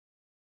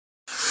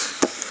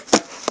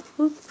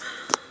There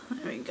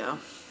we go.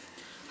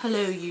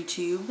 Hello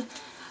YouTube.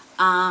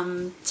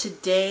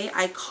 Today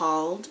I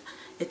called,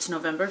 it's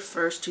November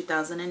 1st,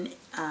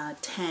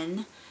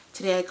 2010.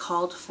 Today I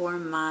called for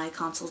my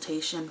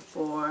consultation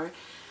for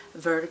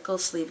vertical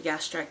sleeve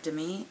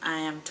gastrectomy. I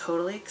am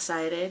totally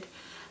excited.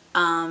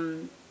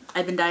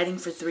 I've been dieting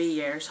for 3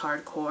 years,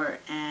 hardcore,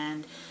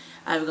 and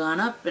I've gone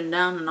up and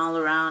down and all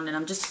around, and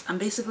I'm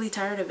basically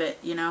tired of it,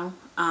 you know?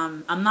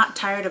 I'm not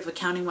tired of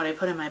accounting what I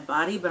put in my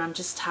body, but I'm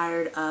just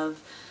tired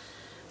of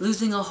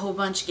losing a whole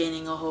bunch,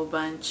 gaining a whole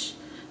bunch,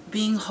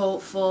 being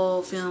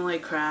hopeful, feeling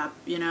like crap,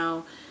 you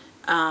know?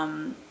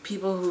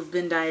 People who've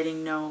been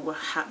dieting know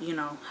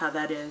how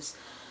that is.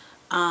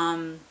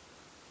 I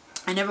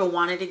never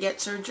wanted to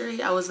get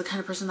surgery. I was the kind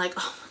of person like,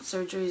 oh,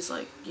 surgery is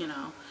like,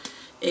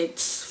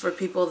 it's for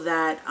people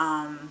that,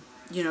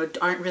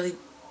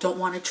 don't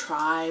want to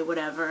try,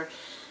 whatever.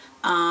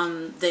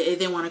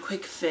 They want a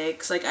quick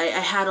fix. Like, I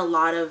had a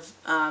lot of,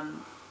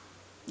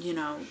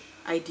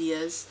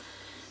 ideas,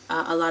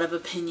 a lot of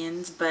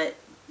opinions, but,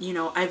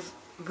 I've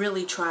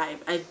really tried.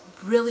 I've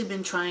really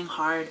been trying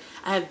hard.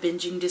 I have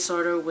binging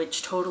disorder,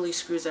 which totally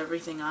screws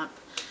everything up.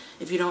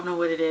 If you don't know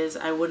what it is,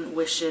 I wouldn't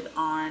wish it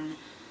on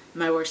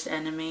my worst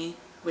enemy,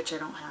 which I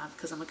don't have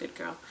because I'm a good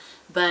girl.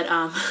 But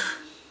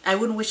I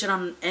wouldn't wish it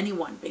on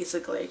anyone,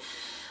 basically.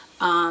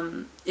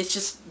 It's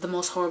just the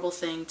most horrible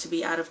thing to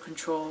be out of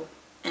control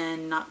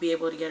and not be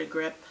able to get a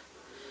grip.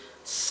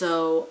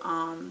 So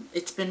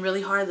it's been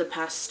really hard the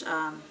past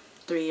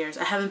 3 years.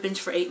 I haven't binged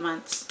for 8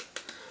 months,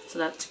 so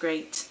that's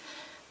great.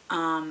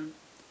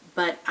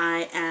 But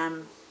I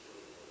am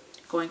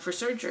going for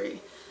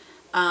surgery.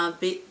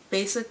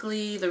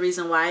 Basically, the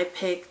reason why I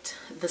picked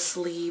the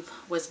sleeve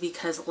was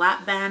because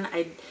lap band,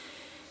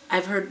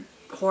 I've heard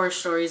horror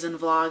stories and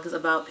vlogs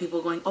about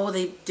people going, oh,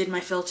 they did my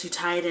fill too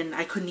tight and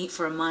I couldn't eat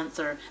for a month,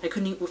 or I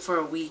couldn't eat for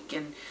a week,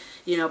 and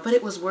but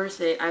it was worth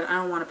it. I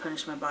don't want to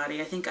punish my body.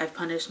 I think I've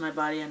punished my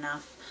body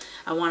enough.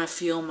 I want to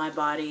feel my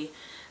body.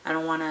 I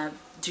don't want to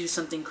do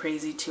something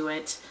crazy to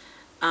it.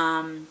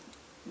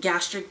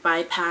 Gastric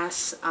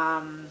bypass,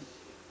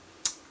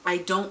 I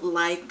don't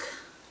like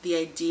the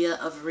idea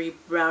of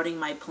rerouting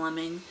my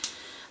plumbing.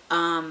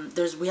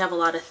 We have a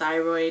lot of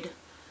thyroid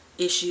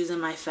issues in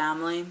my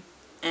family,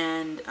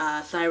 and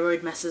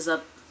thyroid messes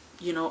up,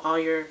 all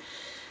your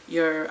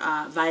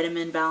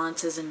vitamin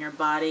balances in your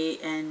body,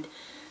 and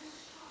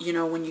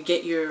when you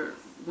get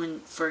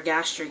for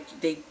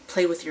gastric, they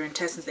play with your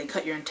intestines, they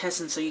cut your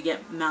intestines, so you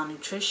get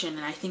malnutrition,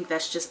 and I think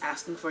that's just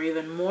asking for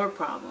even more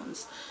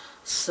problems.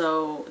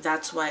 So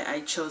that's why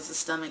I chose the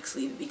stomach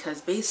sleeve,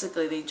 because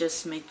basically they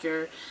just make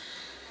your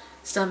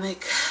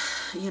stomach,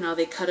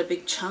 they cut a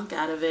big chunk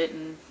out of it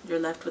and you're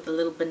left with a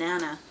little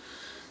banana.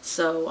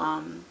 So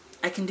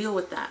I can deal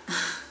with that.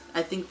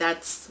 I think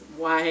that's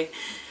why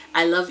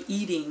I love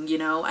eating,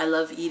 I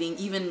love eating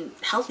even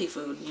healthy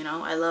food,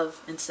 I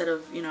love, instead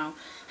of,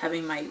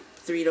 having my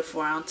 3 to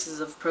 4 ounces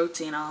of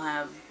protein, I'll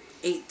have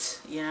 8,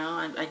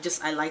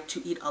 I like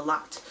to eat a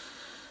lot.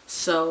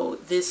 So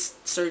this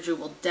surgery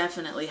will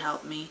definitely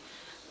help me.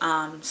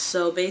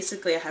 So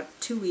basically I have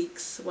 2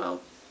 weeks,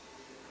 well,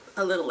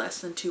 a little less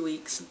than 2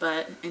 weeks,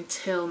 but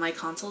until my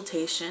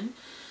consultation.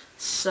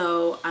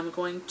 So I'm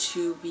going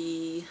to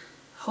be,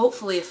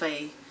 hopefully if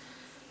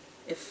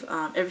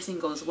everything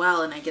goes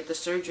well and I get the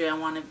surgery, I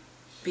want to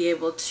be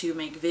able to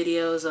make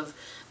videos of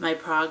my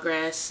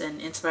progress and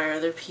inspire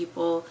other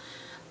people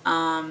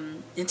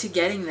into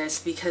getting this,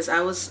 because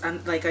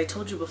like I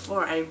told you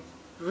before, I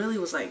really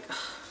was like,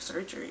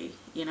 surgery,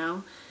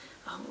 oh,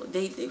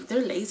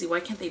 they're lazy, why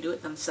can't they do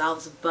it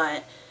themselves?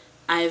 But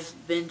I've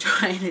been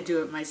trying to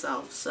do it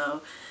myself,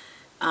 so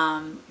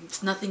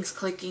nothing's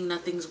clicking,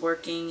 nothing's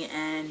working,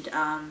 and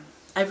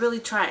I've really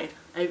tried.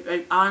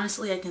 I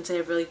honestly, I can say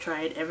I've really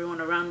tried.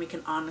 Everyone around me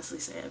can honestly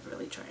say I've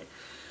really tried.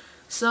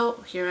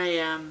 So here I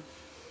am.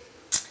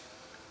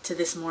 To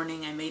this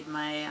morning, I made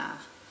my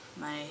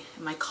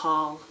my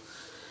call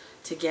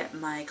to get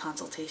my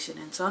consultation,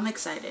 and so I'm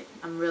excited.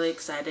 I'm really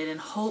excited, and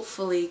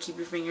hopefully, keep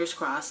your fingers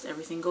crossed,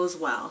 everything goes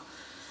well.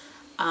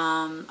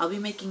 I'll be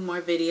making more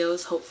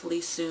videos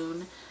hopefully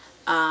soon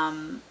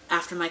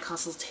after my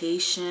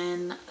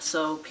consultation,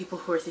 so people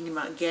who are thinking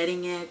about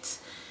getting it,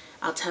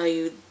 I'll tell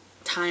you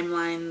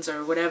timelines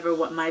or whatever,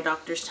 what my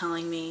doctor's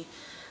telling me,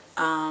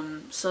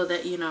 so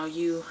that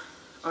you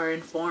are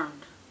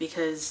informed,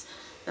 because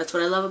that's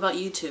what I love about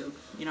YouTube.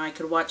 I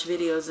could watch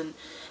videos and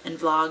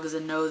vlogs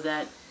and know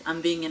that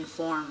I'm being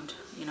informed.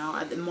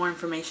 The more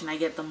information I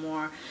get, the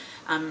more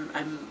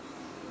I'm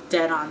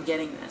dead on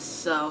getting this.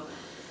 So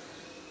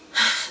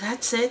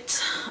that's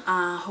it.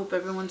 Hope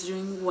everyone's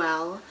doing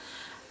well.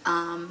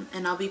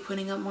 And I'll be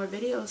putting up more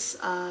videos.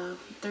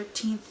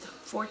 13th,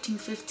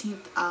 14th,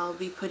 15th, I'll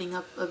be putting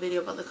up a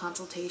video about the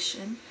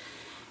consultation.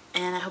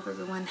 And I hope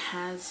everyone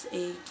has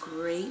a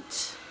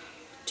great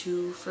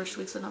 2 first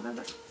weeks of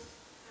November.